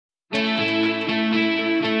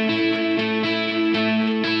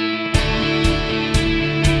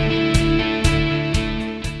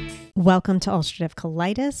Welcome to Ulcerative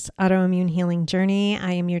Colitis, Autoimmune Healing Journey.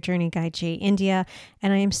 I am your journey guide, Jay India,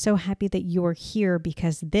 and I am so happy that you are here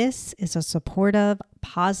because this is a supportive,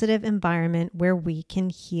 positive environment where we can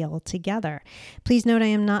heal together. Please note I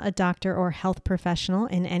am not a doctor or health professional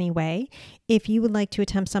in any way. If you would like to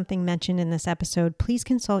attempt something mentioned in this episode, please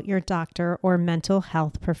consult your doctor or mental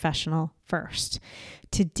health professional first.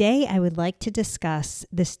 Today, I would like to discuss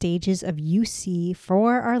the stages of UC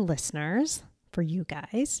for our listeners, for you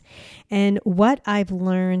guys, and what I've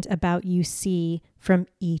learned about UC from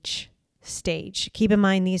each stage. Keep in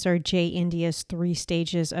mind, these are J India's 3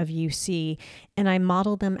 stages of UC, and I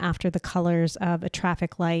modeled them after the colors of a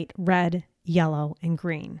traffic light: red, yellow, and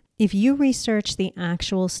green. If you research the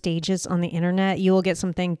actual stages on the internet, you will get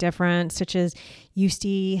something different, such as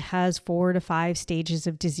UC has 4 to 5 stages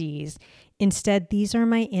of disease. Instead, these are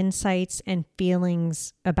my insights and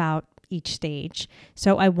feelings about each stage.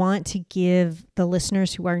 So I want to give the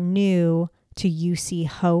listeners who are new to UC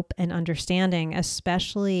hope and understanding,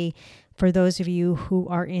 especially for those of you who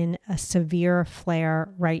are in a severe flare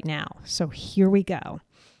right now. So here we go.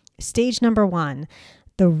 Stage number 1,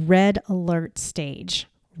 the red alert stage.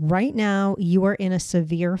 Right now, you are in a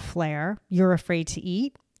severe flare. You're afraid to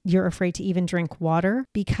eat. You're afraid to even drink water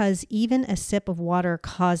because even a sip of water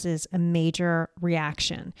causes a major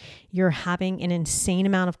reaction. You're having an insane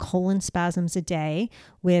amount of colon spasms a day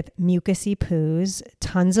with mucousy poos,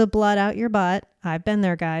 tons of blood out your butt. I've been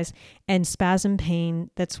there, guys, and spasm pain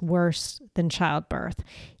that's worse than childbirth.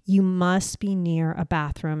 You must be near a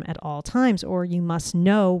bathroom at all times, or you must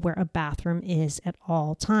know where a bathroom is at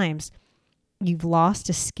all times. You've lost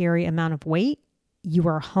a scary amount of weight. You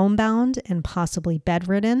are homebound and possibly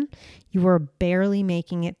bedridden. You are barely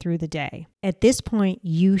making it through the day. At this point,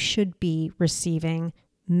 you should be receiving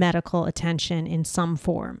medical attention in some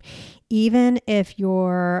form. Even if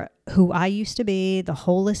you're who I used to be, the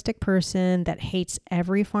holistic person that hates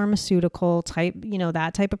every pharmaceutical type,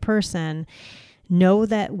 that type of person, know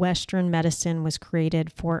that Western medicine was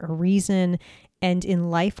created for a reason. And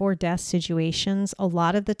in life or death situations, a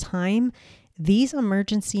lot of the time, these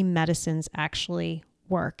emergency medicines actually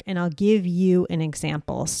work. And I'll give you an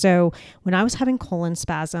example. So when I was having colon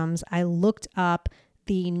spasms, I looked up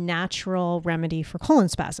the natural remedy for colon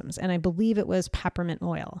spasms, and I believe it was peppermint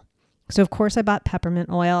oil. So of course I bought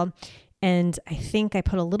peppermint oil, and I think I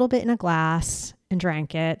put a little bit in a glass and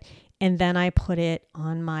drank it. And then I put it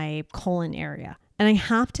on my colon area. And I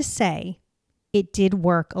have to say, it did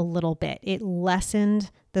work a little bit. It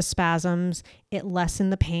lessened the spasms. It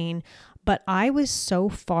lessened the pain. But I was so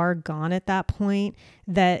far gone at that point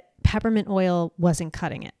that peppermint oil wasn't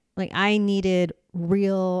cutting it. Like, I needed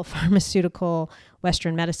real pharmaceutical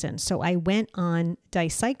Western medicine. So I went on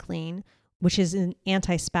dicycline, which is an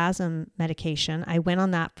anti-spasm medication. I went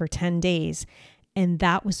on that for 10 days. And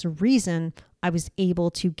that was the reason I was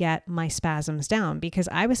able to get my spasms down, because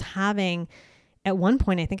I was having, at one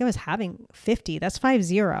point, I think I was having 50, that's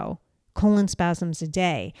 50, colon spasms a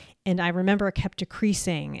day. And I remember it kept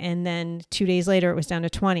decreasing. And then 2 days later, it was down to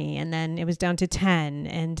 20. And then it was down to 10.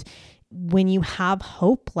 And when you have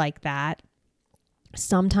hope like that,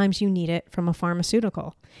 sometimes you need it from a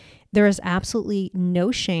pharmaceutical. There is absolutely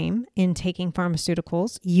no shame in taking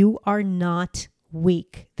pharmaceuticals. You are not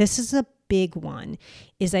weak. This is a big one,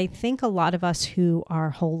 is I think a lot of us who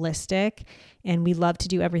are holistic and we love to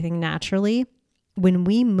do everything naturally, when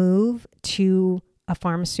we move to a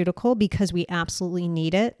pharmaceutical because we absolutely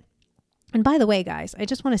need it. And by the way, guys, I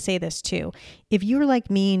just want to say this too. If you're like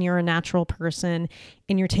me and you're a natural person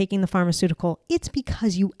and you're taking the pharmaceutical, it's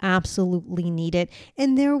because you absolutely need it.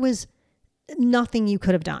 And there was nothing you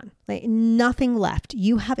could have done, like nothing left.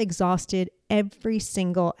 You have exhausted every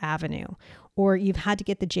single avenue, or you've had to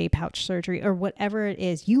get the J pouch surgery or whatever it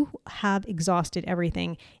is. You have exhausted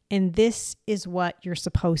everything. And this is what you're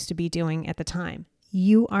supposed to be doing at the time.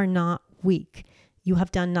 You are not weak. You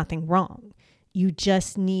have done nothing wrong. You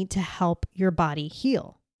just need to help your body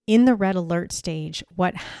heal. In the red alert stage,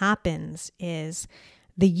 what happens is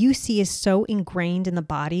the UC is so ingrained in the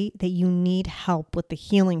body that you need help with the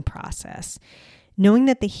healing process. Knowing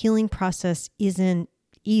that the healing process isn't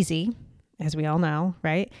easy, as we all know,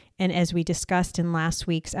 right? And as we discussed in last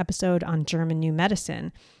week's episode on German New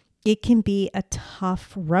Medicine, it can be a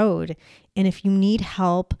tough road. And if you need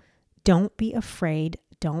help, don't be afraid.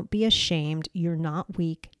 Don't be ashamed. You're not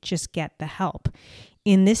weak. Just get the help.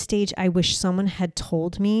 In this stage, I wish someone had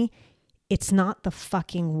told me it's not the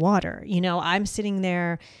fucking water. I'm sitting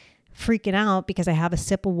there freaking out because I have a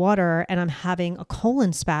sip of water and I'm having a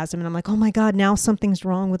colon spasm. And I'm like, oh my God, now something's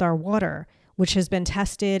wrong with our water. which has been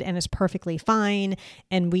tested and is perfectly fine.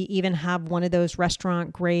 And we even have one of those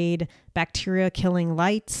restaurant grade bacteria killing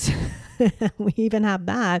lights. We even have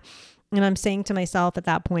that. And I'm saying to myself at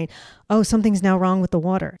that point, oh, something's now wrong with the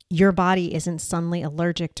water. Your body isn't suddenly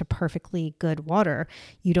allergic to perfectly good water.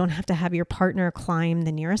 You don't have to have your partner climb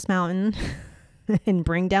the nearest mountain and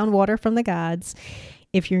bring down water from the gods.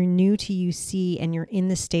 If you're new to UC and you're in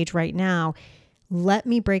this stage right now, let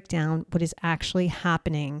me break down what is actually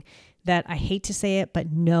happening that I hate to say it,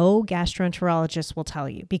 but no gastroenterologist will tell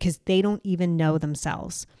you because they don't even know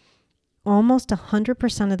themselves. Almost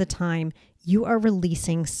 100% of the time, you are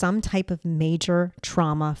releasing some type of major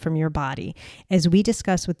trauma from your body. As we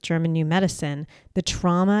discussed with German New Medicine, the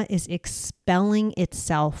trauma is expelling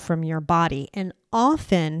itself from your body and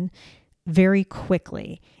often very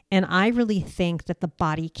quickly. And I really think that the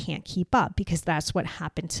body can't keep up because that's what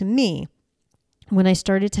happened to me. When I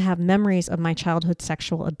started to have memories of my childhood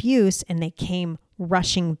sexual abuse and they came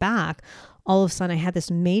rushing back, all of a sudden I had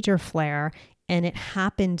this major flare and it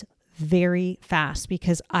happened very fast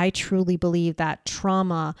because I truly believe that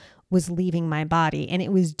trauma was leaving my body and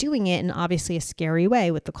it was doing it in obviously a scary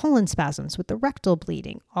way with the colon spasms, with the rectal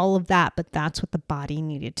bleeding, all of that. But that's what the body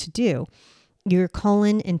needed to do. Your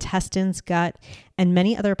colon, intestines, gut, and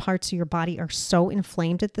many other parts of your body are so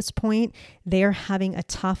inflamed at this point, they are having a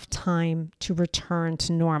tough time to return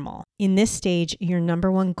to normal. In this stage, your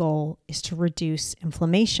number one goal is to reduce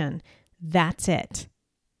inflammation. That's it.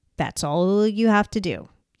 That's all you have to do.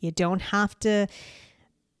 You don't have to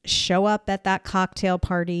show up at that cocktail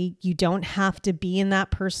party. You don't have to be in that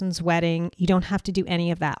person's wedding. You don't have to do any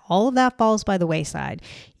of that. All of that falls by the wayside.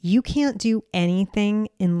 You can't do anything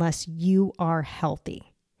unless you are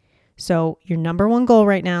healthy. So your number one goal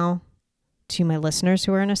right now, to my listeners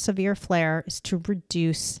who are in a severe flare, is to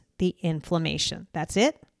reduce the inflammation. That's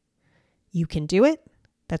it. You can do it.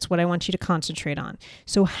 That's what I want you to concentrate on.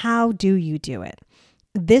 So how do you do it?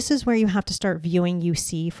 This is where you have to start viewing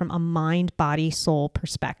UC from a mind, body, soul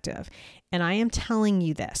perspective. And I am telling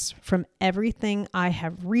you this from everything I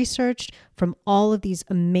have researched, from all of these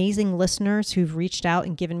amazing listeners who've reached out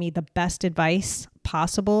and given me the best advice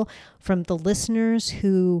possible, from the listeners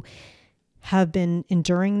who have been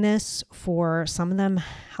enduring this for some of them.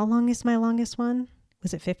 How long is my longest one?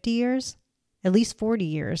 Was it 50 years? At least 40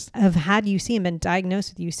 years. I've had UC and been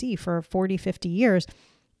diagnosed with UC for 40, 50 years.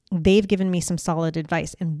 They've given me some solid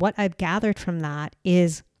advice. And what I've gathered from that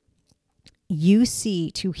is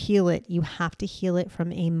UC, to heal it, you have to heal it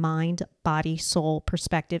from a mind, body, soul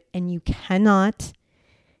perspective. And you cannot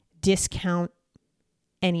discount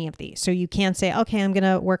any of these. So you can't say, okay, I'm going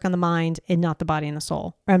to work on the mind and not the body and the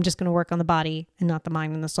soul. Or I'm just going to work on the body and not the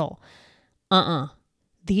mind and the soul.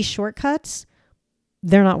 These shortcuts,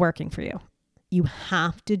 they're not working for you. You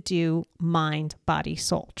have to do mind, body,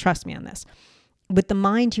 soul. Trust me on this. With the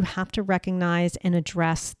mind, you have to recognize and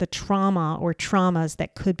address the trauma or traumas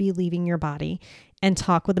that could be leaving your body and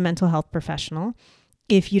talk with a mental health professional.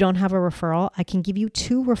 If you don't have a referral, I can give you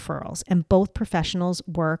 2 referrals and both professionals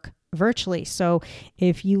work virtually. So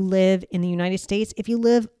if you live in the United States, if you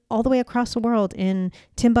live all the way across the world in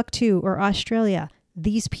Timbuktu or Australia,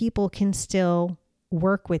 these people can still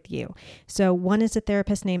work with you. So one is a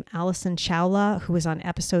therapist named Allison Chawla, who is on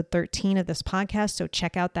episode 13 of this podcast. So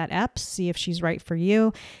check out that ep, see if she's right for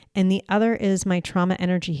you. And the other is my trauma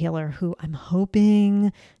energy healer, who I'm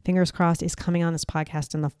hoping, fingers crossed, is coming on this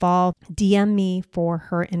podcast in the fall. DM me for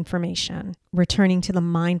her information. Returning to the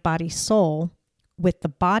mind, body, soul, with the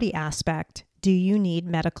body aspect, do you need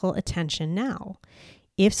medical attention now?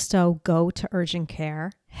 If so, go to urgent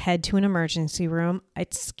care, head to an emergency room.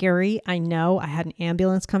 It's scary. I know. I had an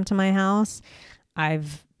ambulance come to my house.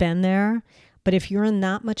 I've been there. But if you're in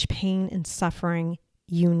that much pain and suffering,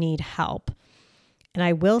 you need help. And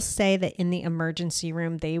I will say that in the emergency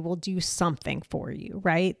room, they will do something for you,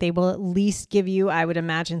 right? They will at least give you, I would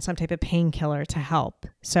imagine, some type of painkiller to help.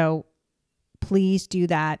 So please do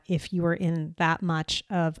that if you are in that much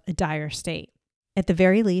of a dire state. At the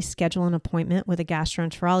very least, schedule an appointment with a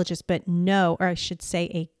gastroenterologist, but know, or I should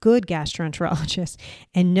say a good gastroenterologist,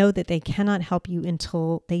 and know that they cannot help you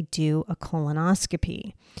until they do a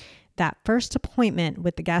colonoscopy. That first appointment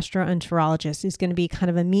with the gastroenterologist is going to be kind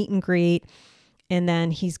of a meet and greet, and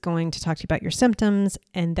then he's going to talk to you about your symptoms.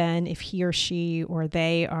 And then if he or she or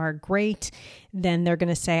they are great, then they're going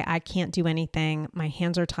to say, I can't do anything. My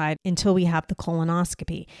hands are tied until we have the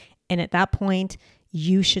colonoscopy. And at that point,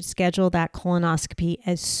 you should schedule that colonoscopy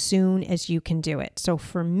as soon as you can do it. So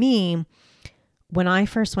for me, when I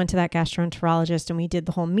first went to that gastroenterologist and we did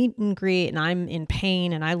the whole meet and greet and I'm in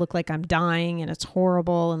pain and I look like I'm dying and it's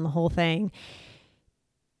horrible and the whole thing,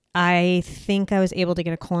 I think I was able to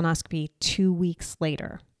get a colonoscopy 2 weeks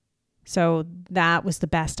later. So that was the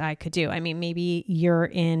best I could do. I mean, maybe you're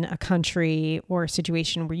in a country or a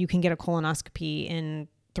situation where you can get a colonoscopy in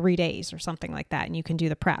 3 days or something like that, and you can do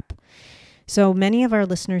the prep. So many of our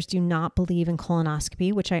listeners do not believe in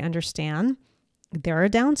colonoscopy, which I understand. There are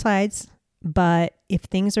downsides, but if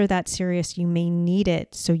things are that serious, you may need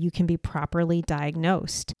it so you can be properly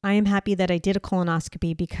diagnosed. I am happy that I did a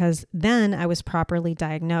colonoscopy because then I was properly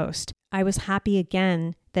diagnosed. I was happy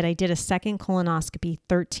again that I did a second colonoscopy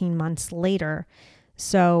 13 months later.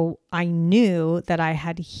 So I knew that I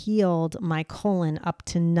had healed my colon up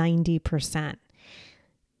to 90%.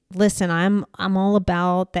 Listen, I'm all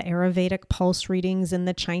about the Ayurvedic pulse readings and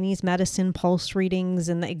the Chinese medicine pulse readings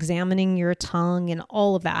and the examining your tongue and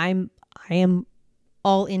all of that. I am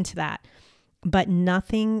all into that. But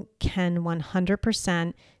nothing can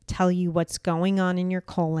 100% tell you what's going on in your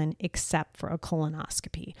colon except for a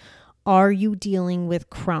colonoscopy. Are you dealing with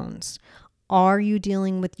Crohn's? Are you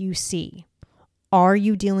dealing with UC? Are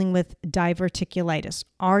you dealing with diverticulitis?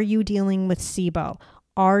 Are you dealing with SIBO?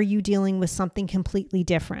 Are you dealing with something completely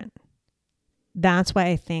different? That's why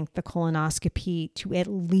I think the colonoscopy, to at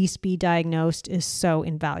least be diagnosed, is so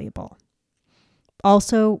invaluable.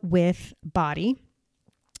 Also with body,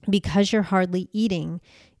 because you're hardly eating,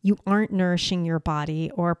 you aren't nourishing your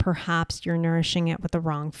body, or perhaps you're nourishing it with the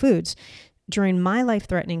wrong foods. During my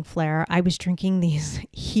life-threatening flare, I was drinking these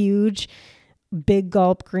huge, big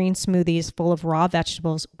gulp green smoothies full of raw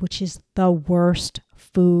vegetables, which is the worst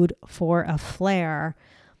food for a flare.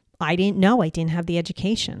 I didn't know. I didn't have the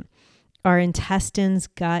education. Our intestines,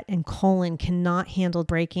 gut, and colon cannot handle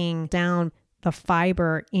breaking down the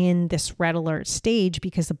fiber in this red alert stage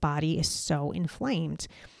because the body is so inflamed.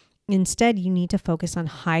 Instead, you need to focus on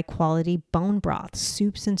high quality bone broth,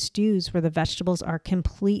 soups and stews where the vegetables are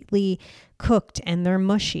completely cooked and they're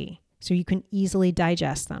mushy, so you can easily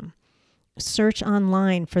digest them. Search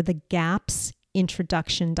online for the GAPS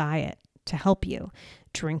introduction diet to help you.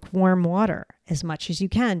 Drink warm water as much as you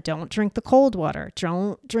can. Don't drink the cold water.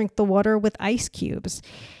 Don't drink the water with ice cubes.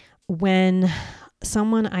 When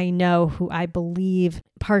someone I know who I believe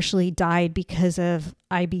partially died because of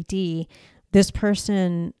IBD, this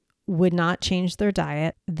person would not change their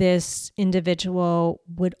diet. This individual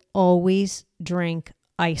would always drink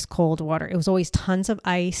ice cold water. It was always tons of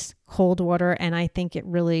ice, cold water, and I think it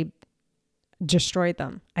really destroyed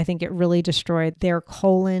them. I think it really destroyed their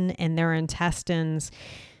colon and their intestines.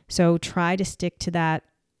 So try to stick to that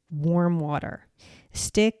warm water.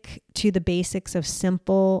 Stick to the basics of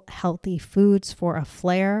simple, healthy foods for a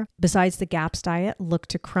flare. Besides the GAPS diet, look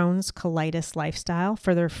to Crohn's Colitis Lifestyle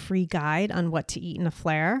for their free guide on what to eat in a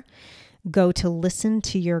flare. Go to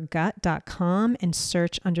listentoyourgut.com and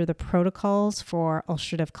search under the protocols for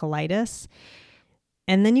ulcerative colitis.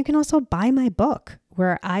 And then you can also buy my book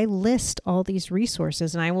where I list all these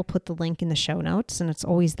resources, and I will put the link in the show notes, and it's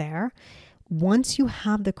always there. Once you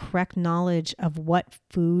have the correct knowledge of what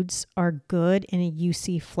foods are good in a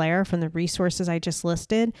UC flare from the resources I just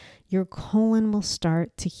listed, your colon will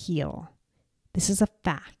start to heal. This is a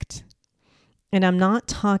fact. And I'm not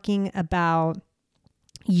talking about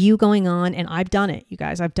you going on, and I've done it, you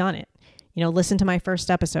guys, I've done it. Listen to my first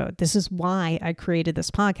episode. This is why I created this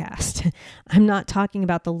podcast. I'm not talking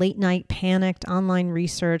about the late night panicked online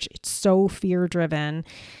research. It's so fear driven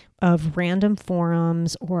of random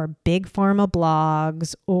forums or big pharma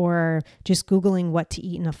blogs or just Googling what to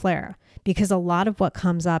eat in a flare, because a lot of what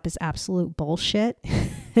comes up is absolute bullshit.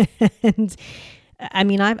 And I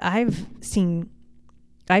mean, I've seen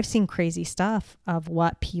crazy stuff of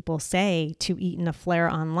what people say to eat in a flare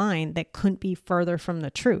online that couldn't be further from the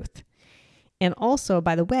truth. And also,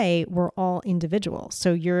 by the way, we're all individuals.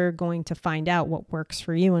 So you're going to find out what works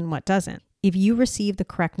for you and what doesn't. If you receive the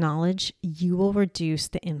correct knowledge, you will reduce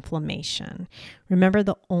the inflammation. Remember,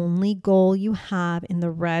 the only goal you have in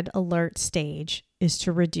the red alert stage is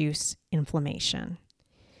to reduce inflammation.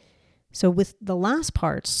 So with the last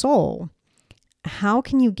part, soul, how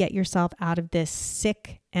can you get yourself out of this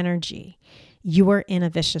sick energy? You are in a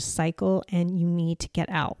vicious cycle and you need to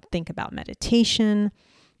get out. Think about meditation.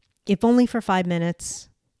 If only for 5 minutes.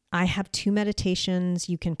 I have 2 meditations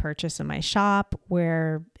you can purchase in my shop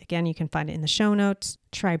where, again, you can find it in the show notes.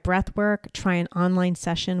 Try breath work. Try an online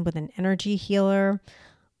session with an energy healer.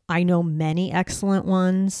 I know many excellent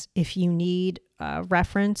ones. If you need a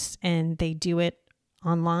reference and they do it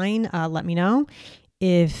online, let me know.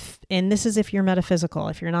 And this is if you're metaphysical.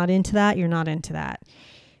 If you're not into that, you're not into that.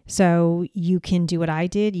 So you can do what I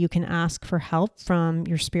did. You can ask for help from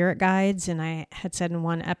your spirit guides. And I had said in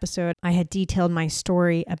one episode, I had detailed my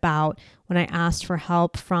story about when I asked for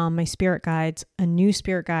help from my spirit guides, a new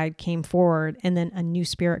spirit guide came forward and then a new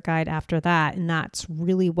spirit guide after that. And that's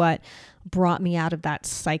really what brought me out of that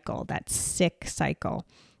cycle, that sick cycle.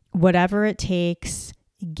 Whatever it takes,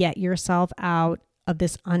 get yourself out of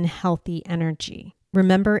this unhealthy energy.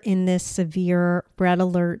 Remember, in this severe red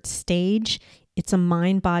alert stage, it's a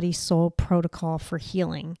mind, body, soul protocol for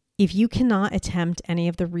healing. If you cannot attempt any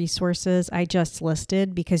of the resources I just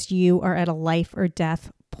listed because you are at a life or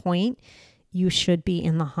death point, you should be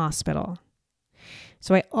in the hospital.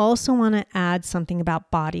 So I also want to add something about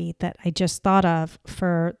body that I just thought of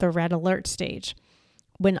for the red alert stage.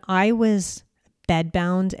 When I was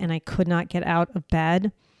bedbound and I could not get out of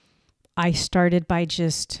bed, I started by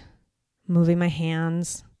just moving my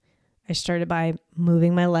hands. I started by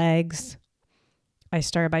moving my legs. I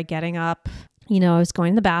started by getting up. I was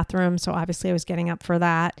going to the bathroom, so obviously I was getting up for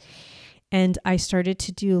that. And I started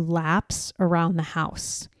to do laps around the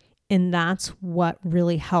house. And that's what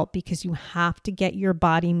really helped, because you have to get your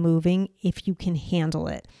body moving if you can handle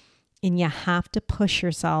it. And you have to push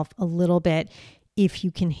yourself a little bit if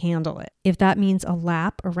you can handle it. If that means a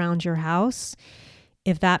lap around your house,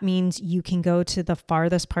 if that means you can go to the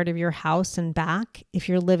farthest part of your house and back, if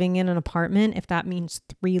you're living in an apartment, if that means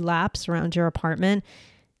 3 laps around your apartment,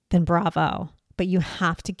 then bravo. But you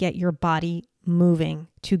have to get your body moving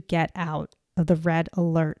to get out of the red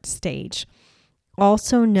alert stage.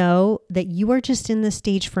 Also know that you are just in this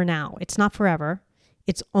stage for now. It's not forever.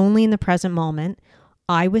 It's only in the present moment.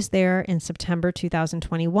 I was there in September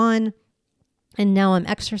 2021, and now I'm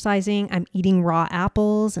exercising. I'm eating raw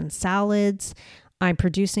apples and salads. I'm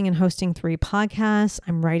producing and hosting 3 podcasts.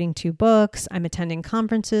 I'm writing 2 books. I'm attending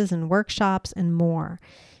conferences and workshops and more.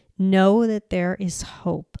 Know that there is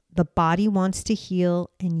hope. The body wants to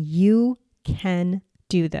heal, and you can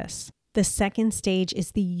do this. The second stage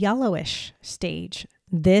is the yellowish stage.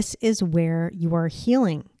 This is where you are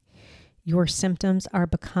healing. Your symptoms are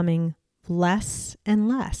becoming less and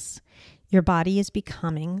less. Your body is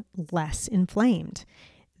becoming less inflamed.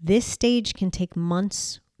 This stage can take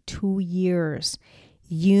months to years.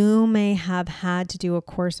 You may have had to do a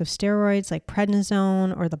course of steroids like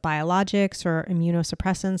prednisone, or the biologics or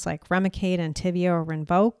immunosuppressants like Remicade, Entyvio, or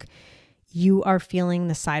Rinvoq. You are feeling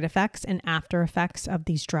the side effects and after effects of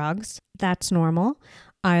these drugs. That's normal.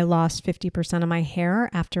 I lost 50% of my hair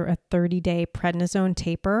after a 30-day prednisone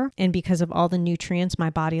taper, and because of all the nutrients my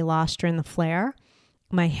body lost during the flare,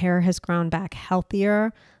 my hair has grown back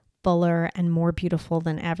healthier, fuller, and more beautiful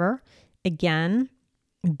than ever. Again,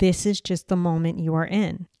 this is just the moment you are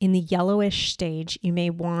in. In the yellowish stage, you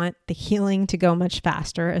may want the healing to go much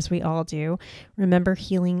faster, as we all do. Remember,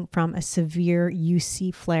 healing from a severe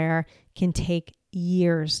UC flare can take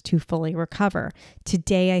years to fully recover.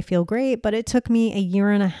 Today, I feel great, but it took me 1.5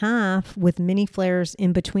 years with mini flares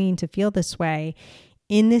in between to feel this way.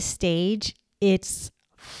 In this stage, it's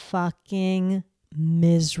fucking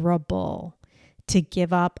miserable to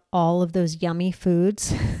give up all of those yummy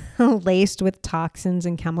foods laced with toxins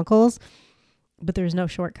and chemicals. But there's no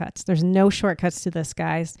shortcuts. There's no shortcuts to this,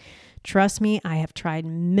 guys. Trust me, I have tried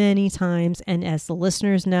many times. And as the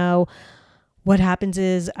listeners know, what happens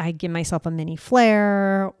is I give myself a mini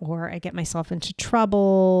flare, or I get myself into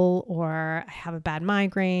trouble, or I have a bad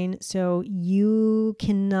migraine. So you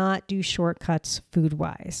cannot do shortcuts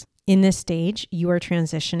food-wise. In this stage, you are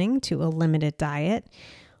transitioning to a limited diet,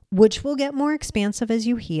 which will get more expansive as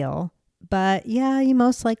you heal. But yeah, you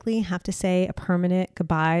most likely have to say a permanent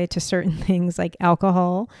goodbye to certain things like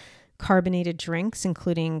alcohol, carbonated drinks,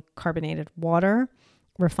 including carbonated water,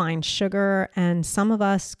 refined sugar, and some of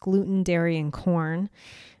us gluten, dairy, and corn.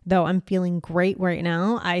 Though I'm feeling great right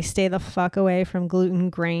now, I stay the fuck away from gluten,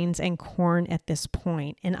 grains, and corn at this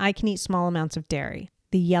point, and I can eat small amounts of dairy.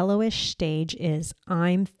 The yellowish stage is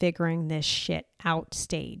I'm figuring this shit out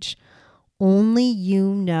stage. Only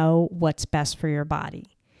you know what's best for your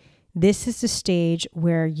body. This is the stage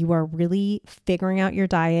where you are really figuring out your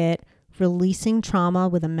diet, releasing trauma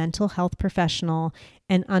with a mental health professional,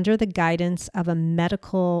 and under the guidance of a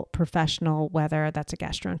medical professional, whether that's a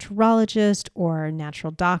gastroenterologist or a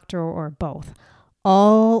natural doctor or both.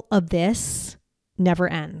 All of this never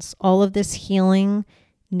ends. All of this healing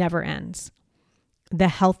never ends. The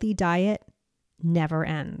healthy diet never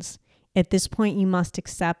ends. At this point, you must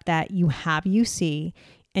accept that you have UC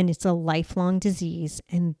and it's a lifelong disease.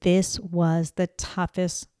 And this was the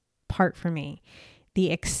toughest part for me, the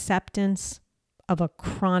acceptance of a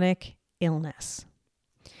chronic illness.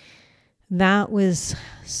 That was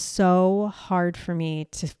so hard for me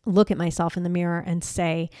to look at myself in the mirror and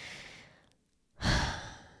say,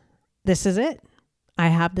 this is it. I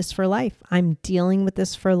have this for life. I'm dealing with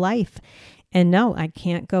this for life. And no, I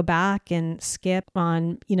can't go back and skip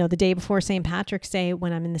on, the day before St. Patrick's Day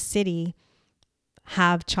when I'm in the city,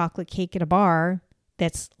 have chocolate cake at a bar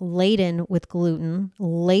that's laden with gluten,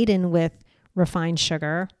 laden with refined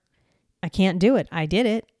sugar. I can't do it. I did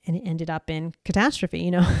it and it ended up in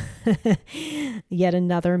catastrophe, yet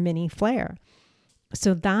another mini flare.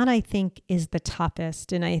 So that I think is the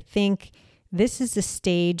toughest. And I think this is the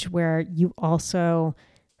stage where you also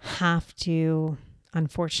have to,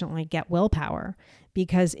 unfortunately, get willpower.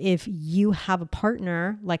 Because if you have a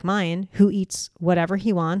partner like mine who eats whatever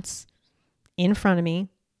he wants in front of me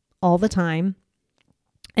all the time,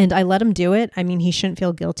 and I let him do it. I mean, he shouldn't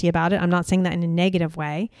feel guilty about it. I'm not saying that in a negative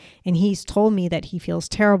way. And he's told me that he feels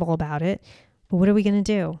terrible about it. But what are we going to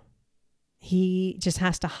do? He just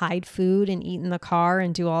has to hide food and eat in the car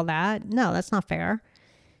and do all that? No, that's not fair.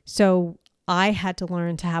 So I had to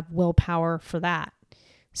learn to have willpower for that.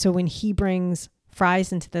 So when he brings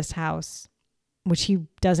fries into this house, which he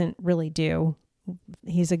doesn't really do,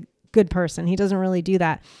 he's a good person. He doesn't really do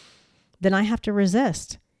that. Then I have to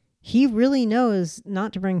resist. He really knows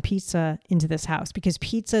not to bring pizza into this house because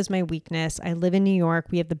pizza is my weakness. I live in New York.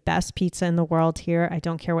 We have the best pizza in the world here. I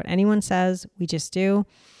don't care what anyone says. We just do.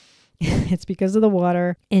 It's because of the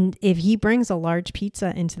water. And if he brings a large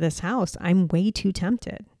pizza into this house, I'm way too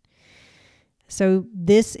tempted. So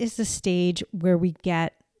this is the stage where we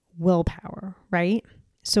get willpower, right?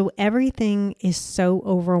 So everything is so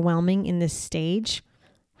overwhelming in this stage.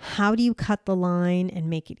 How do you cut the line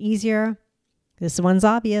and make it easier? This one's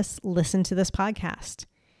obvious. Listen to this podcast.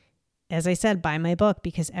 As I said, buy my book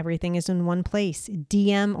because everything is in one place.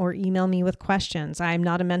 DM or email me with questions. I am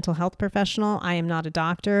not a mental health professional. I am not a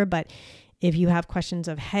doctor, but if you have questions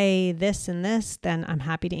of, hey, this and this, then I'm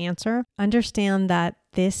happy to answer. Understand that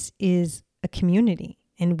this is a community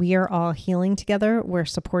and we are all healing together. We're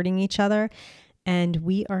supporting each other and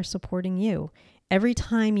we are supporting you. Every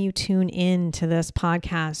time you tune in to this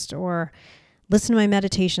podcast or listen to my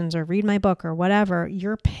meditations or read my book or whatever,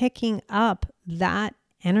 you're picking up that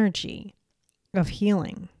energy of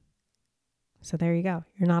healing. So there you go.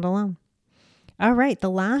 You're not alone. All right. The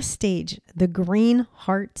last stage, the green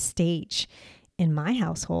heart stage in my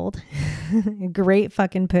household, great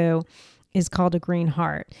fucking poo, is called a green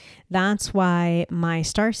heart. That's why my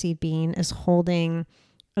starseed bean is holding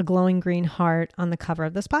a glowing green heart on the cover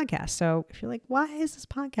of this podcast. So if you're like, why is this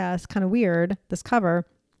podcast kind of weird, this cover?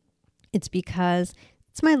 It's because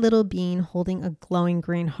it's my little bean holding a glowing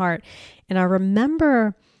green heart. And I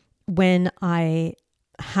remember when I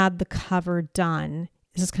had the cover done,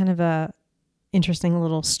 this is kind of a interesting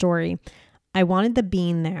little story. I wanted the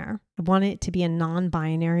bean there. I wanted it to be a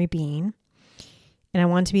non-binary bean. And I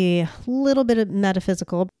wanted to be a little bit of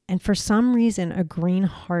metaphysical. And for some reason, a green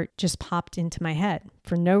heart just popped into my head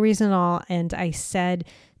for no reason at all. And I said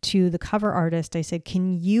to the cover artist, I said,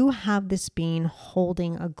 can you have this bean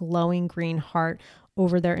holding a glowing green heart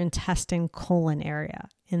over their intestine colon area?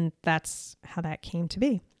 And that's how that came to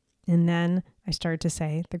be. And then I started to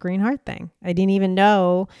say the green heart thing. I didn't even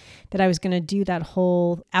know that I was going to do that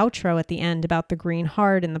whole outro at the end about the green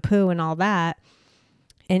heart and the poo and all that.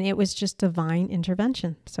 And it was just divine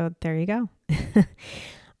intervention. So there you go.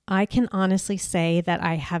 I can honestly say that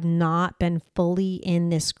I have not been fully in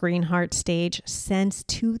this green heart stage since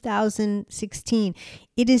 2016.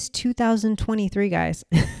 It is 2023, guys.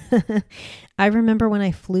 I remember when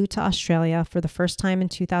I flew to Australia for the first time in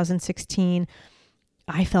 2016,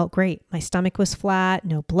 I felt great. My stomach was flat,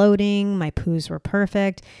 no bloating, my poos were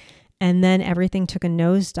perfect. And then everything took a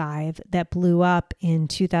nosedive that blew up in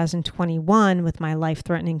 2021 with my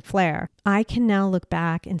life-threatening flare. I can now look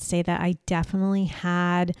back and say that I definitely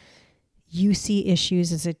had UC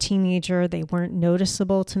issues as a teenager. They weren't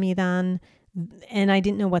noticeable to me then, and I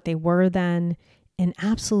didn't know what they were then. And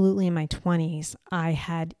absolutely in my 20s, I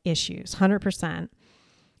had issues, 100%.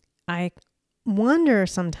 I wonder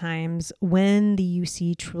sometimes when the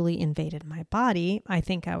UC truly invaded my body. I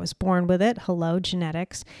think I was born with it. Hello,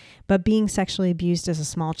 genetics. But being sexually abused as a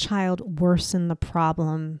small child worsened the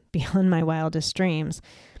problem beyond my wildest dreams.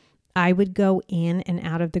 I would go in and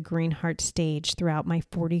out of the green heart stage throughout my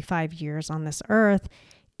 45 years on this earth,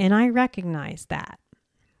 and I recognize that.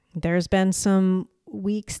 There's been some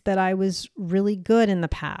weeks that I was really good in the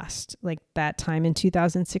past, like that time in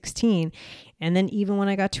 2016. And then even when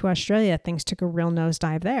I got to Australia, things took a real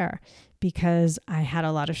nosedive there because I had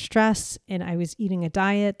a lot of stress and I was eating a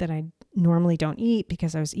diet that I normally don't eat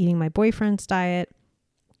because I was eating my boyfriend's diet.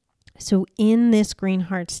 So in this green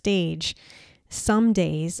heart stage, some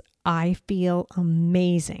days I feel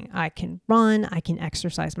amazing. I can run, I can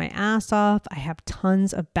exercise my ass off. I have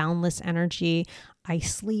tons of boundless energy. I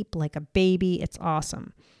sleep like a baby. It's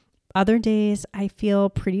awesome. Other days I feel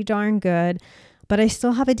pretty darn good, but I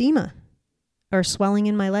still have edema or swelling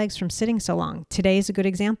in my legs from sitting so long. Today is a good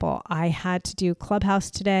example. I had to do Clubhouse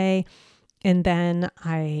today. And then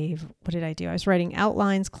what did I do? I was writing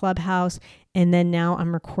outlines, Clubhouse, and then now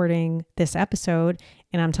I'm recording this episode.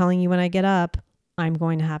 And I'm telling you, when I get up, I'm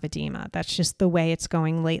going to have edema. That's just the way it's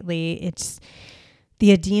going lately.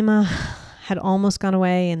 The edema had almost gone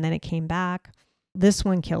away and then it came back. This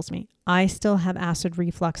one kills me. I still have acid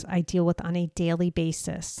reflux I deal with on a daily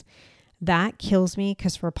basis. That kills me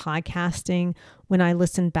because for podcasting, when I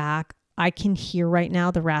listen back, I can hear right now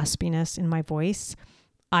the raspiness in my voice.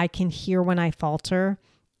 I can hear when I falter,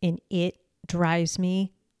 and it drives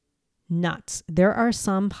me nuts. There are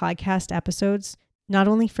some podcast episodes, not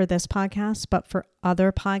only for this podcast, but for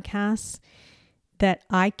other podcasts that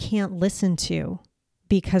I can't listen to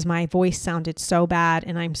because my voice sounded so bad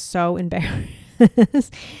and I'm so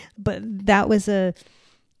embarrassed. But that was a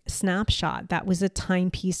snapshot. That was a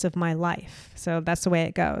timepiece of my life. So that's the way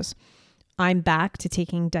it goes. I'm back to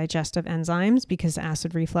taking digestive enzymes because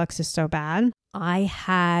acid reflux is so bad. I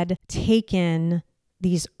had taken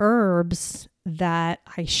these herbs that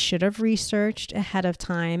I should have researched ahead of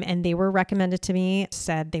time, and they were recommended to me,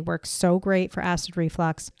 said they work so great for acid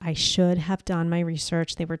reflux. I should have done my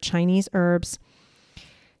research. They were Chinese herbs,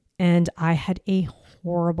 and I had a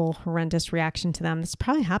horrendous reaction to them. This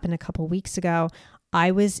probably happened a couple weeks ago.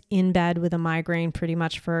 I was in bed with a migraine pretty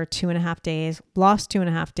much for 2.5 days, lost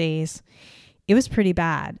 2.5 days. It was pretty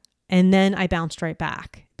bad. And then I bounced right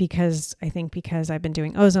back because I've been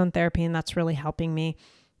doing ozone therapy and that's really helping me.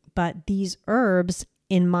 But these herbs,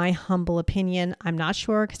 in my humble opinion, I'm not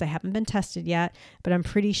sure because I haven't been tested yet, but I'm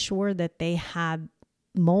pretty sure that they had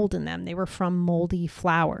mold in them. They were from moldy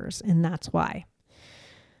flowers, and that's why.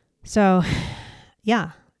 So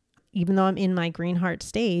yeah, even though I'm in my green heart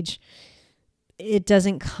stage, it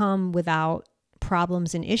doesn't come without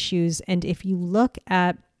problems and issues. And if you look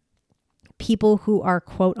at people who are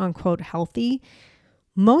quote unquote healthy,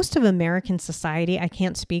 most of American society, I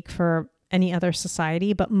can't speak for any other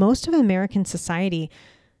society, but most of American society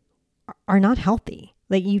are not healthy.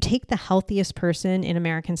 Like, you take the healthiest person in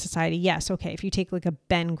American society. Yes. Okay. If you take like a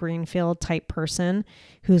Ben Greenfield type person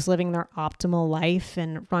who's living their optimal life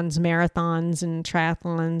and runs marathons and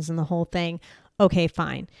triathlons and the whole thing. Okay,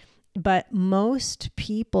 fine. But most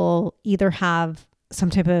people either have some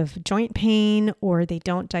type of joint pain, or they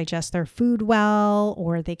don't digest their food well,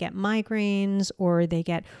 or they get migraines, or they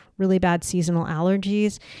get really bad seasonal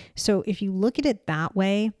allergies. So if you look at it that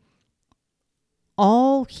way,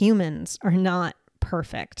 all humans are not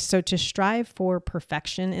perfect. So to strive for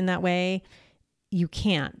perfection in that way, you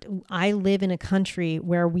can't. I live in a country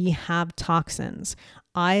where we have toxins.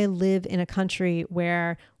 I live in a country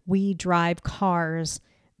where we drive cars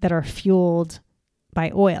that are fueled by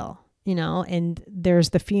oil, and there's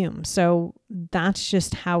the fumes. So that's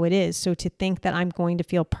just how it is. So to think that I'm going to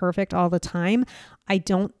feel perfect all the time, I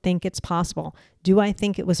don't think it's possible. Do I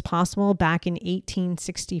think it was possible back in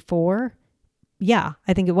 1864? Yeah,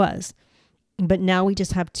 I think it was. But now we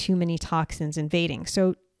just have too many toxins invading.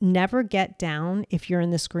 So never get down if you're in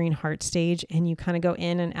this green heart stage and you kind of go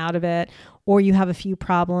in and out of it, or you have a few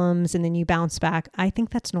problems and then you bounce back. I think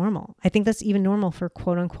that's normal. I think that's even normal for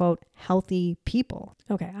quote unquote healthy people.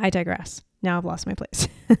 Okay, I digress. Now I've lost my place.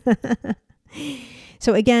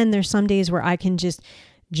 So again, there's some days where I can just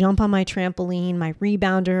jump on my trampoline, my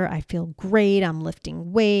rebounder. I feel great. I'm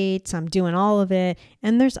lifting weights. I'm doing all of it.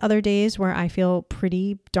 And there's other days where I feel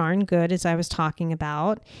pretty darn good, as I was talking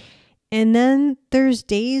about. And then there's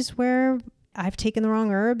days where I've taken the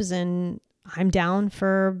wrong herbs and I'm down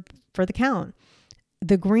for the count.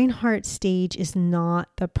 The green heart stage is not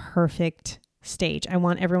the perfect stage. I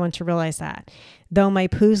want everyone to realize that. Though my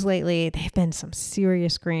poos lately, they've been some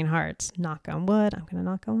serious green hearts. Knock on wood. I'm going to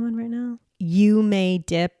knock on wood right now. You may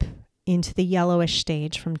dip into the yellowish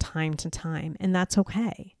stage from time to time, and that's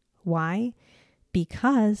okay. Why?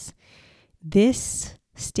 Because this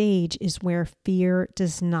stage is where fear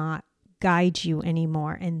does not guide you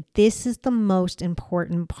anymore. And this is the most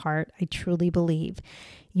important part, I truly believe.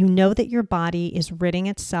 You know that your body is ridding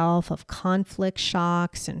itself of conflict,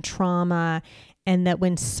 shocks, and trauma, and that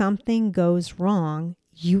when something goes wrong,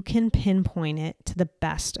 you can pinpoint it to the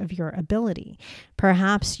best of your ability.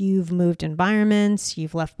 Perhaps you've moved environments,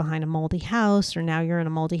 you've left behind a moldy house, or now you're in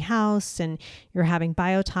a moldy house and you're having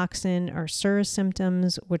biotoxin or SIRS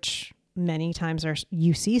symptoms, which many times are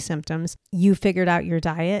UC symptoms. You figured out your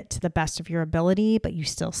diet to the best of your ability, but you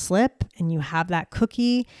still slip and you have that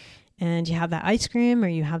cookie and you have that ice cream or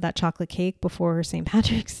you have that chocolate cake before St.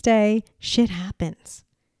 Patrick's Day. Shit happens.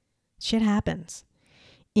 Shit happens.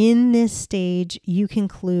 In this stage, you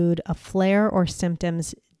conclude a flare or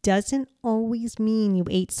symptoms doesn't always mean you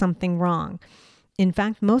ate something wrong. In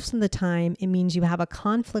fact, most of the time, it means you have a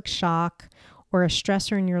conflict shock or a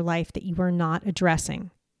stressor in your life that you are not addressing.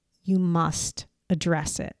 You must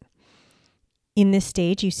address it. In this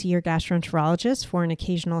stage, you see your gastroenterologist for an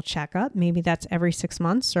occasional checkup. Maybe that's every 6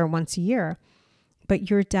 months or once a year. But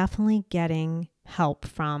you're definitely getting help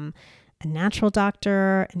from a natural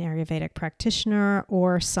doctor, an Ayurvedic practitioner,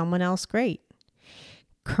 or someone else great.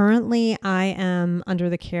 Currently, I am under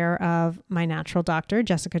the care of my natural doctor,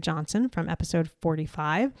 Jessica Johnson, from episode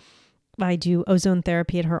 45. I do ozone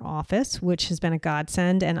therapy at her office, which has been a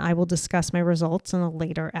godsend, and I will discuss my results in a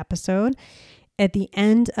later episode. At the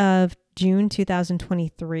end of June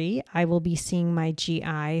 2023, I will be seeing my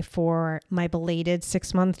GI for my belated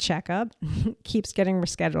 6-month checkup. Keeps getting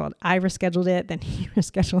rescheduled. I rescheduled it, then he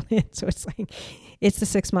rescheduled it. So it's like, it's the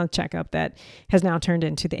 6-month checkup that has now turned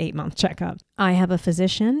into the 8-month checkup. I have a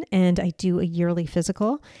physician and I do a yearly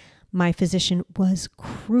physical. My physician was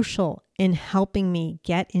crucial in helping me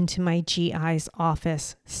get into my GI's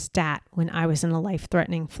office stat when I was in a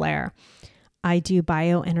life-threatening flare. I do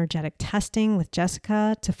bioenergetic testing with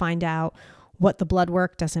Jessica to find out what the blood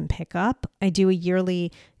work doesn't pick up. I do a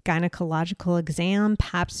yearly gynecological exam,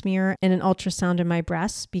 pap smear, and an ultrasound in my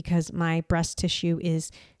breasts because my breast tissue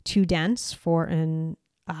is too dense for an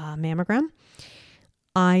mammogram.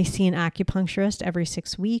 I see an acupuncturist every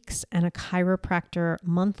 6 weeks and a chiropractor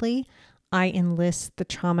monthly. I enlist the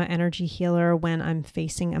trauma energy healer when I'm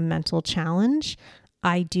facing a mental challenge.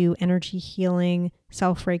 I do energy healing,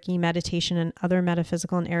 self-Reiki, meditation, and other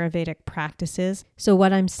metaphysical and Ayurvedic practices. So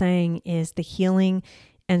what I'm saying is the healing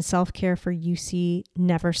and self-care for UC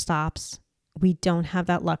never stops. We don't have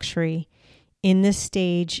that luxury. In this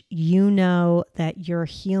stage, you know that your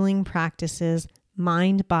healing practices,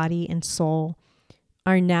 mind, body, and soul,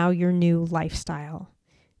 are now your new lifestyle.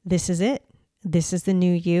 This is it. This is the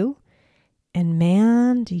new you. And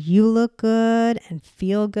man, do you look good and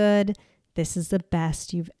feel good. This is the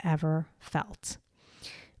best you've ever felt.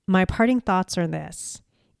 My parting thoughts are this.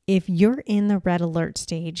 If you're in the red alert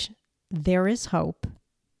stage, there is hope,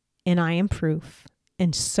 and I am proof,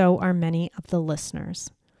 and so are many of the listeners.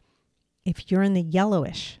 If you're in the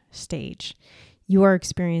yellowish stage, you are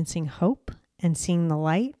experiencing hope and seeing the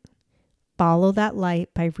light. Follow that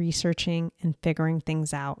light by researching and figuring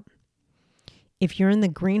things out. If you're in the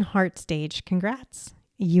green heart stage, congrats.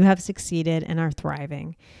 You have succeeded and are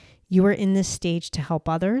thriving. You are in this stage to help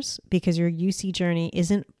others because your UC journey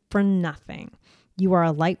isn't for nothing. You are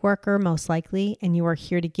a light worker, most likely, and you are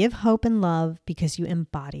here to give hope and love because you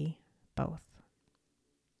embody both.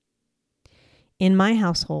 In my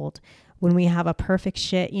household, when we have a perfect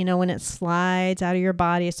shit, when it slides out of your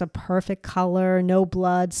body, it's a perfect color, no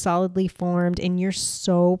blood, solidly formed, and you're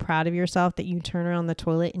so proud of yourself that you turn around the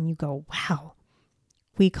toilet and you go, wow.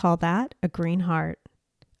 We call that a green heart.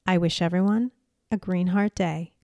 I wish everyone a green heart day.